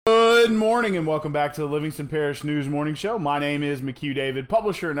Good morning and welcome back to the Livingston Parish News Morning Show. My name is McHugh David,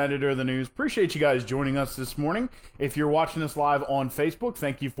 publisher and editor of the news. Appreciate you guys joining us this morning. If you're watching us live on Facebook,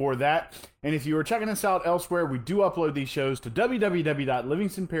 thank you for that. And if you are checking us out elsewhere, we do upload these shows to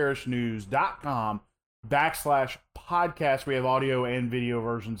www.livingstonparishnews.com/podcast. We have audio and video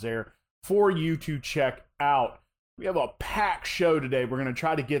versions there for you to check out. We have a packed show today. We're going to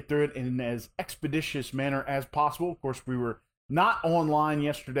try to get through it in as expeditious manner as possible. Of course, we were not online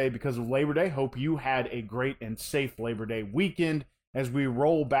yesterday because of Labor Day. Hope you had a great and safe Labor Day weekend as we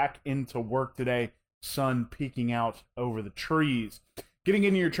roll back into work today. Sun peeking out over the trees. Getting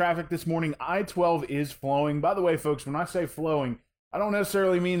into your traffic this morning, I-12 is flowing. By the way, folks, when I say flowing, I don't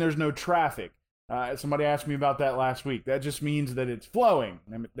necessarily mean there's no traffic. Somebody asked me about that last week. That just means that it's flowing.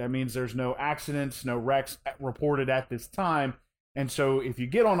 That means there's no accidents, no wrecks reported at this time. And so if you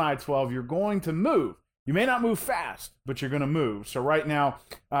get on I-12, you're going to move. You may not move fast, but you're going to move. So right now,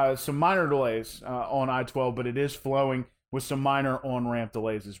 some minor delays on I-12, but it is flowing with some minor on-ramp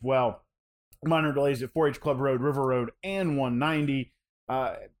delays as well. Minor delays at 4-H Club Road, River Road, and 190.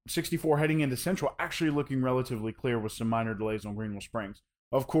 64 heading into Central, actually looking relatively clear with some minor delays on Greenville Springs.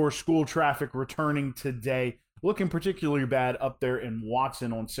 Of course, school traffic returning today, looking particularly bad up there in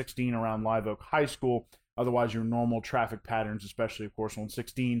Watson on 16 around Live Oak High School. Otherwise, your normal traffic patterns, especially, of course, on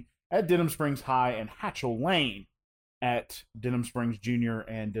 16 at Denham Springs High and Hatchell Lane at Denham Springs Junior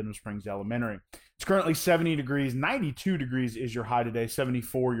and Denham Springs Elementary. It's currently 70 degrees. 92 degrees is your high today.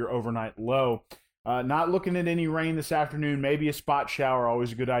 74 your overnight low. Not looking at any rain this afternoon. Maybe a spot shower.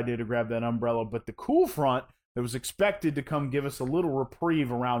 Always a good idea to grab that umbrella. But the cool front that was expected to come give us a little reprieve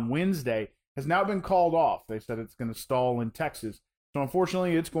around Wednesday has now been called off. They said it's going to stall in Texas. So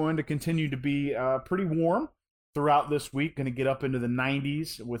unfortunately, it's going to continue to be pretty warm throughout this week. Going to get up into the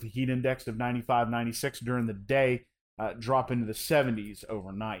 90s with a heat index of 95, 96 during the day. Drop into the 70s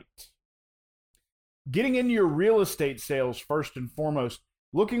overnight. Getting into your real estate sales first and foremost.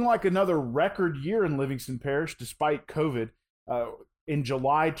 Looking like another record year in Livingston Parish despite COVID. In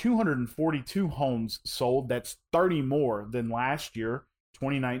July, 242 homes sold. That's 30 more than last year,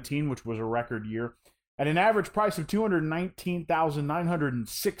 2019, which was a record year, at an average price of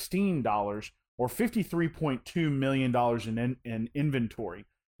 $219,916 or $53.2 million in inventory.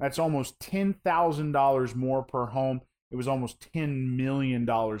 That's almost $10,000 more per home. It was almost $10 million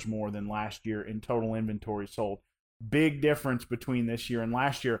more than last year in total inventory sold. Big difference between this year and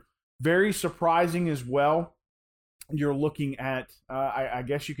last year. Very surprising as well. You're looking at, I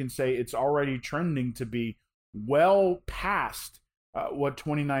guess you can say it's already trending to be well past what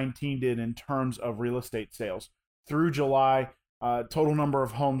 2019 did in terms of real estate sales. Through July, total number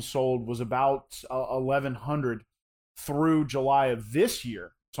of homes sold was about 1,100. Through July of this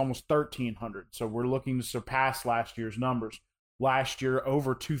year, it's almost 1,300. So we're looking to surpass last year's numbers. Last year,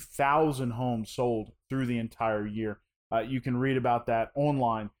 over 2,000 homes sold through the entire year. You can read about that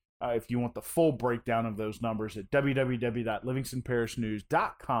online if you want the full breakdown of those numbers at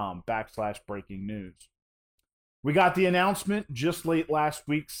www.livingstonparishnews.com/breaking news. We got the announcement just late last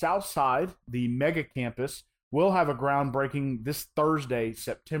week. Southside, the mega campus, will have a groundbreaking this Thursday,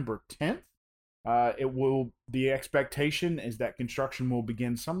 September 10th. The expectation is that construction will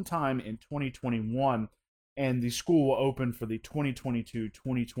begin sometime in 2021. And the school will open for the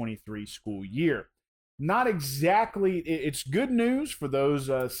 2022-2023 school year. Not exactly, it's good news for those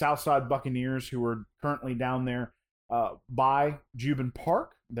Southside Buccaneers who are currently down there by Jubin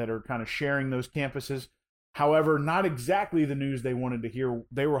Park that are kind of sharing those campuses. However, not exactly the news they wanted to hear.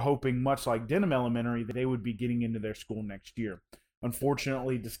 They were hoping, much like Denham Elementary, that they would be getting into their school next year.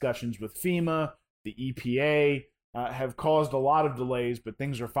 Unfortunately, discussions with FEMA, the EPA, have caused a lot of delays, but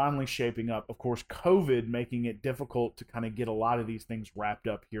things are finally shaping up. Of course, COVID making it difficult to kind of get a lot of these things wrapped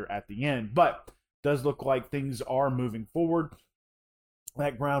up here at the end. But does look like things are moving forward.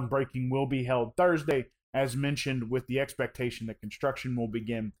 That groundbreaking will be held Thursday, as mentioned, with the expectation that construction will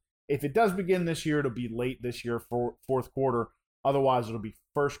begin. If it does begin this year, it'll be late this year for fourth quarter. Otherwise, it'll be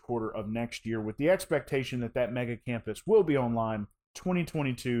first quarter of next year, with the expectation that that mega campus will be online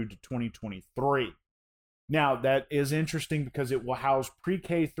 2022 to 2023. Now, that is interesting because it will house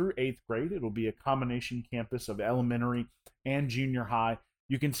pre-K through 8th grade. It'll be a combination campus of elementary and junior high.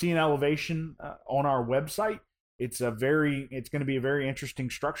 You can see an elevation on our website. It's going to be a very interesting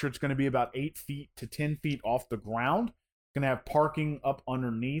structure. It's going to be about 8 feet to 10 feet off the ground. It's going to have parking up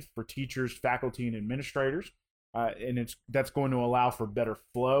underneath for teachers, faculty, and administrators. That's going to allow for better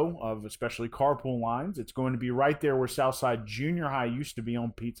flow of especially carpool lines. It's going to be right there where Southside Junior High used to be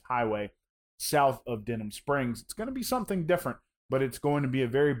on Pete's Highway, south of Denham Springs. It's going to be something different, but it's going to be a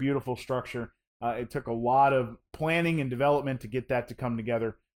very beautiful structure. It took a lot of planning and development to get that to come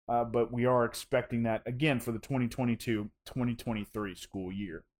together. but we are expecting that again for the 2022-2023 school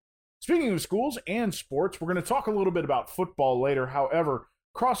year. Speaking of schools and sports, we're going to talk a little bit about football later. However,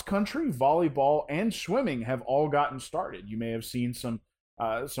 cross country, volleyball, and swimming have all gotten started. You may have seen some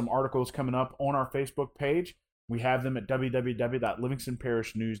articles coming up on our Facebook page. We have them at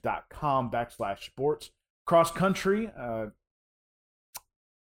www.livingstonparishnews.com/sports. Cross country,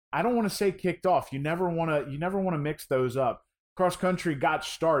 I don't want to say kicked off. You never want to mix those up. Cross country got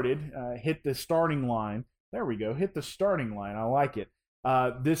started, hit the starting line. There we go, hit the starting line. I like it.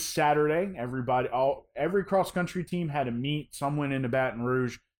 This Saturday, every cross-country team had a meet. Some went into Baton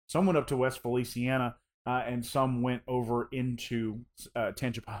Rouge, some went up to West Feliciana, and some went over into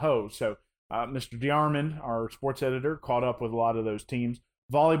Tangipahoa. So Mr. DeArmond, our sports editor, caught up with a lot of those teams.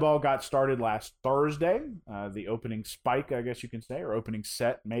 Volleyball got started last Thursday, the opening spike, I guess you can say, or opening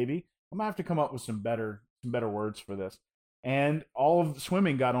set, maybe. I'm going to have to come up with some better words for this. And all of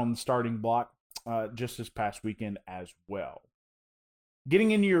swimming got on the starting block just this past weekend as well.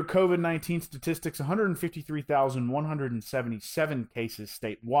 Getting into your COVID-19 statistics, 153,177 cases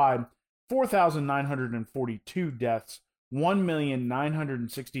statewide, 4,942 deaths,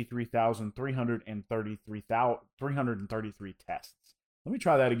 1,963,333 tests. Let me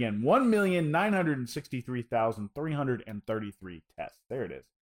try that again. 1,963,333 tests. There it is.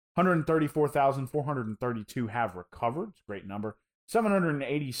 134,432 have recovered. It's a great number.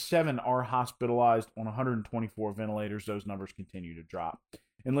 787 are hospitalized on 124 ventilators. Those numbers continue to drop.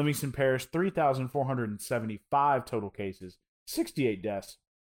 In Livingston Parish, 3,475 total cases, 68 deaths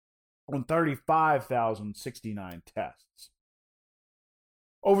on 35,069 tests.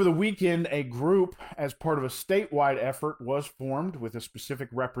 Over the weekend, a group, as part of a statewide effort, was formed with a specific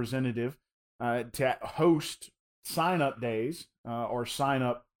representative to host sign-up days or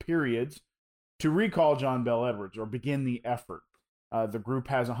sign-up periods to recall John Bel Edwards or begin the effort. The group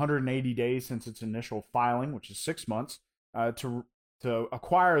has 180 days since its initial filing, which is 6 months, to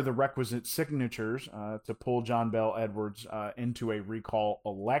acquire the requisite signatures to pull John Bel Edwards into a recall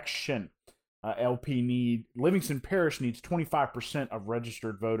election. Livingston Parish needs 25% of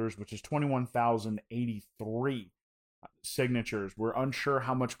registered voters, which is 21,083 signatures. We're unsure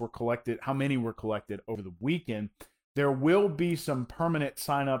how many were collected over the weekend. There will be some permanent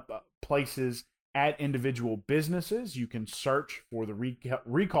sign-up places at individual businesses. You can search for the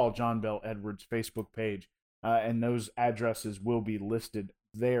Recall John Bel Edwards Facebook page, and those addresses will be listed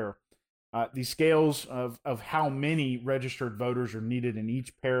there. The scales of how many registered voters are needed in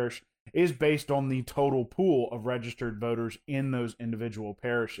each parish is based on the total pool of registered voters in those individual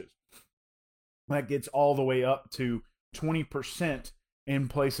parishes. That gets all the way up to 20% in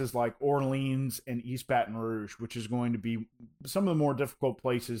places like Orleans and East Baton Rouge, which is going to be some of the more difficult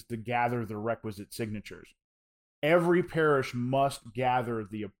places to gather the requisite signatures. Every parish must gather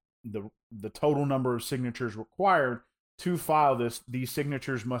the total number of signatures required to file this. These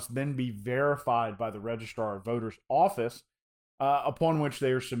signatures must then be verified by the Registrar of Voters office, upon which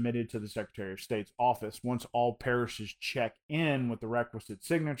they are submitted to the Secretary of State's office. Once all parishes check in with the requisite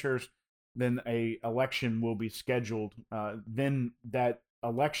signatures, then a election will be scheduled. Then that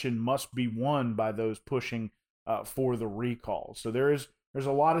election must be won by those pushing for the recall. So there's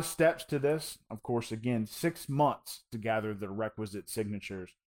a lot of steps to this. Of course, again, 6 months to gather the requisite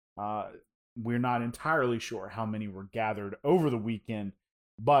signatures. We're not entirely sure how many were gathered over the weekend,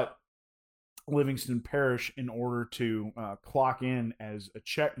 but Livingston Parish, in order to clock in as a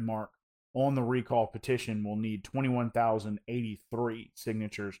check mark on the recall petition, will need 21,083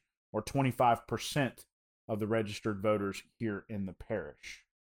 signatures, or 25% of the registered voters here in the parish.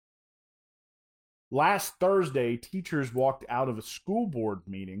 Last Thursday, teachers walked out of a school board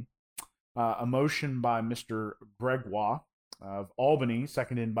meeting, a motion by Mr. Gregoire of Albany,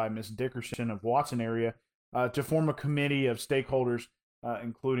 seconded by Ms. Dickerson of Watson area, to form a committee of stakeholders,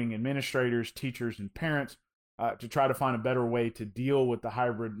 including administrators, teachers, and parents, to try to find a better way to deal with the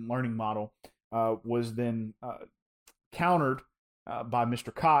hybrid learning model, was then countered by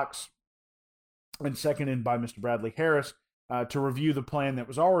Mr. Cox and seconded by Mr. Bradley Harris, to review the plan that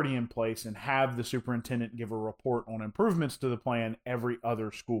was already in place and have the superintendent give a report on improvements to the plan every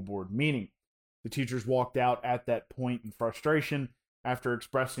other school board meeting. The teachers walked out at that point in frustration after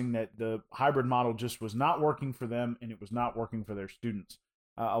expressing that the hybrid model just was not working for them and it was not working for their students.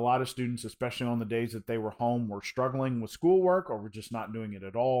 A lot of students, especially on the days that they were home, were struggling with schoolwork or were just not doing it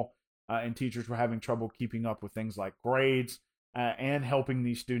at all. And teachers were having trouble keeping up with things like grades and helping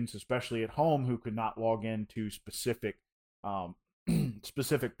these students, especially at home, who could not log into specific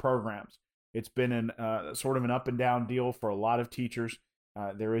programs. It's been sort of an up and down deal for a lot of teachers.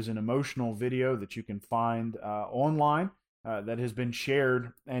 There is an emotional video that you can find online that has been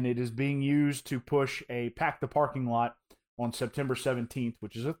shared, and it is being used to push a pack the parking lot on September 17th,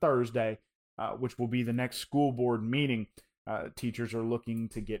 which is a Thursday, which will be the next school board meeting. Teachers are looking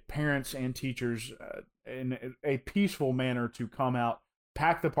to get parents and teachers in a peaceful manner to come out,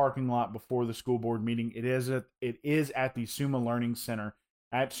 pack the parking lot before the school board meeting. It is at the Summa Learning Center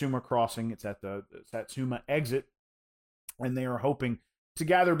at Summa Crossing. It's at Summa exit, and they are hoping to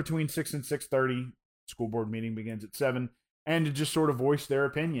gather between 6 and 6:30. School board meeting begins at 7, and to just sort of voice their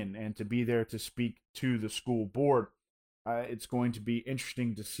opinion and to be there to speak to the school board. It's going to be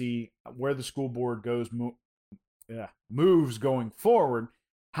interesting to see where the school board moves going forward.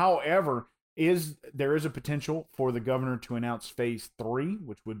 However, there is a potential for the governor to announce phase 3,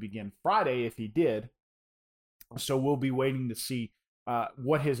 which would begin Friday if he did. So we'll be waiting to see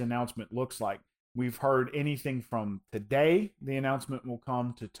what his announcement looks like. We've heard anything from today, the announcement will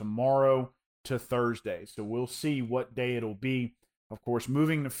come, to tomorrow, to Thursday. So we'll see what day it'll be. Of course,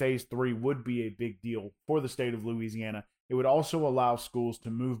 moving to phase 3 would be a big deal for the state of Louisiana. It would also allow schools to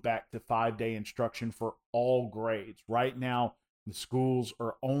move back to 5-day instruction for all grades. Right now, the schools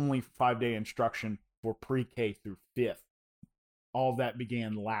are only 5-day instruction for pre-K through 5th. All of that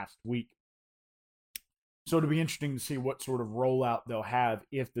began last week. So it'll be interesting to see what sort of rollout they'll have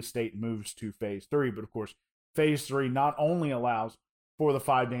if the state moves to phase 3. But of course, phase 3 not only allows for the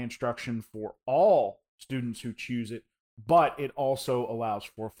 5-day instruction for all students who choose it, but it also allows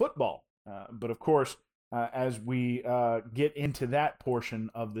for football. But of course, as we get into that portion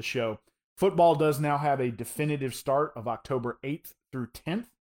of the show, football does now have a definitive start of October 8th through 10th.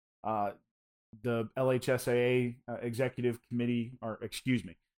 The LHSAA Executive Committee,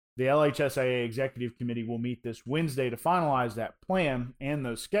 the LHSAA Executive Committee will meet this Wednesday to finalize that plan and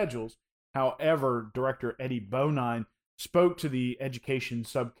those schedules. However, Director Eddie Bonine spoke to the Education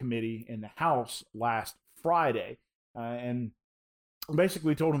Subcommittee in the House last Friday and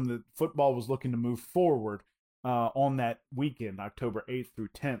basically told him that football was looking to move forward on that weekend, October 8th through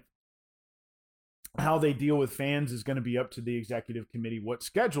 10th. How they deal with fans is going to be up to the executive committee. What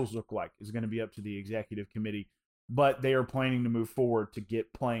schedules look like is going to be up to the executive committee, but they are planning to move forward to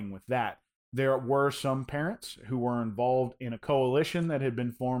get playing with that. There were some parents who were involved in a coalition that had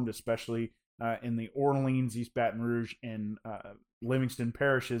been formed, especially in the Orleans, East Baton Rouge, and Livingston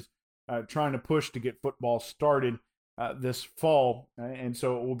parishes, trying to push to get football started this fall. And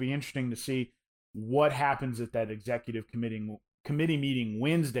so it will be interesting to see what happens at that executive committee meeting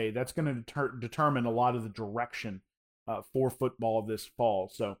Wednesday. That's going to determine a lot of the direction for football this fall.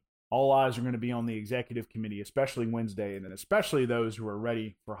 So all eyes are going to be on the executive committee, especially Wednesday, and then especially those who are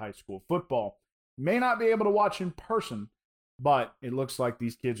ready for high school football. May not be able to watch in person, but it looks like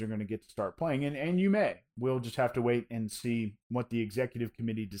these kids are going to get to start playing, and you may. We'll just have to wait and see what the executive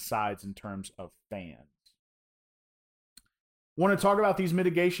committee decides in terms of fans. Want to talk about these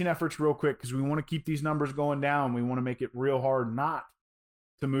mitigation efforts real quick because we want to keep these numbers going down. We want to make it real hard not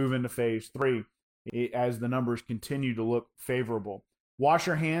to move into phase 3 as the numbers continue to look favorable. Wash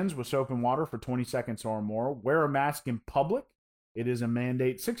your hands with soap and water for 20 seconds or more. Wear a mask in public. It is a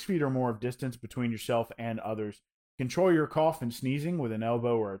mandate. 6 feet or more of distance between yourself and others. Control your cough and sneezing with an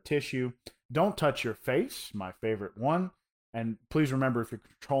elbow or a tissue. Don't touch your face, my favorite one. And please remember, if you're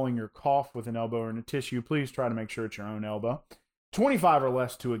controlling your cough with an elbow or a tissue, please try to make sure it's your own elbow. 25 or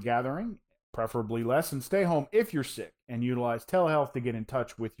less to a gathering, preferably less, and stay home if you're sick, and utilize telehealth to get in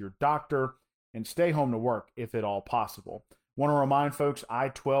touch with your doctor, and stay home to work if at all possible. Want to remind folks,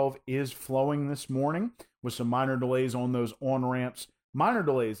 I-12 is flowing this morning with some minor delays on those on-ramps. Minor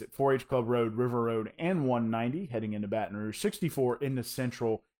delays at 4-H Club Road, River Road, and 190 heading into Baton Rouge. 64 into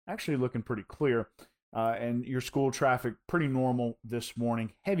Central, actually looking pretty clear. And your school traffic pretty normal this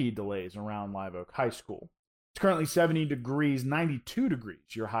morning. Heavy delays around Live Oak High School. It's currently 70 degrees, 92 degrees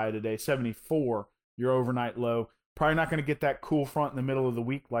your high today, 74 your overnight low. Probably not going to get that cool front in the middle of the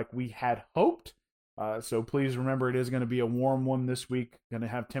week like we had hoped. So please remember, it is going to be a warm one this week. Going to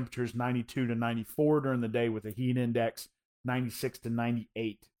have temperatures 92 to 94 during the day with a heat index 96 to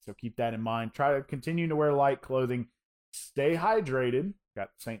 98. So keep that in mind. Try to continue to wear light clothing. Stay hydrated. Got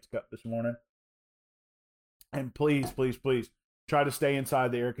the Saints Cup this morning. And please, please, please try to stay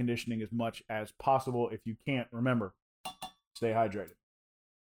inside the air conditioning as much as possible. If you can't, remember, stay hydrated.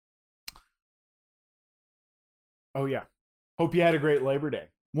 Oh, yeah. Hope you had a great Labor Day.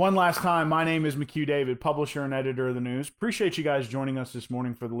 One last time, my name is McHugh David, publisher and editor of the news. Appreciate you guys joining us this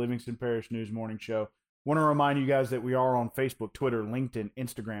morning for the Livingston Parish News Morning Show. Want to remind you guys that we are on Facebook, Twitter, LinkedIn,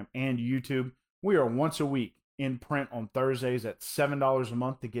 Instagram, and YouTube. We are once a week in print on Thursdays at $7 a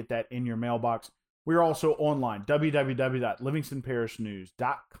month to get that in your mailbox. We are also online,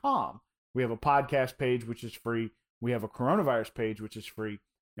 www.livingstonparishnews.com. We have a podcast page, which is free. We have a coronavirus page, which is free.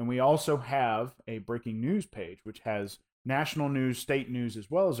 And we also have a breaking news page, which has national news, state news,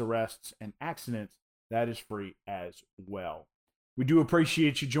 as well as arrests and accidents. That is free as well. We do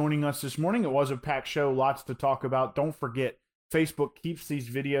appreciate you joining us this morning. It was a packed show, lots to talk about. Don't forget, Facebook keeps these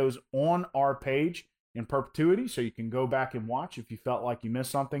videos on our page in perpetuity, so you can go back and watch if you felt like you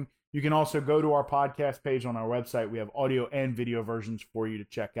missed something. You can also go to our podcast page on our website. We have audio and video versions for you to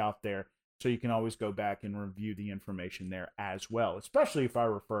check out there, so you can always go back and review the information there as well, especially if I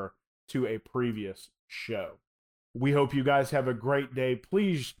refer to a previous show. We hope you guys have a great day.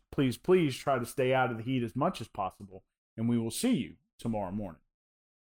 Please, please, please try to stay out of the heat as much as possible, and we will see you tomorrow morning.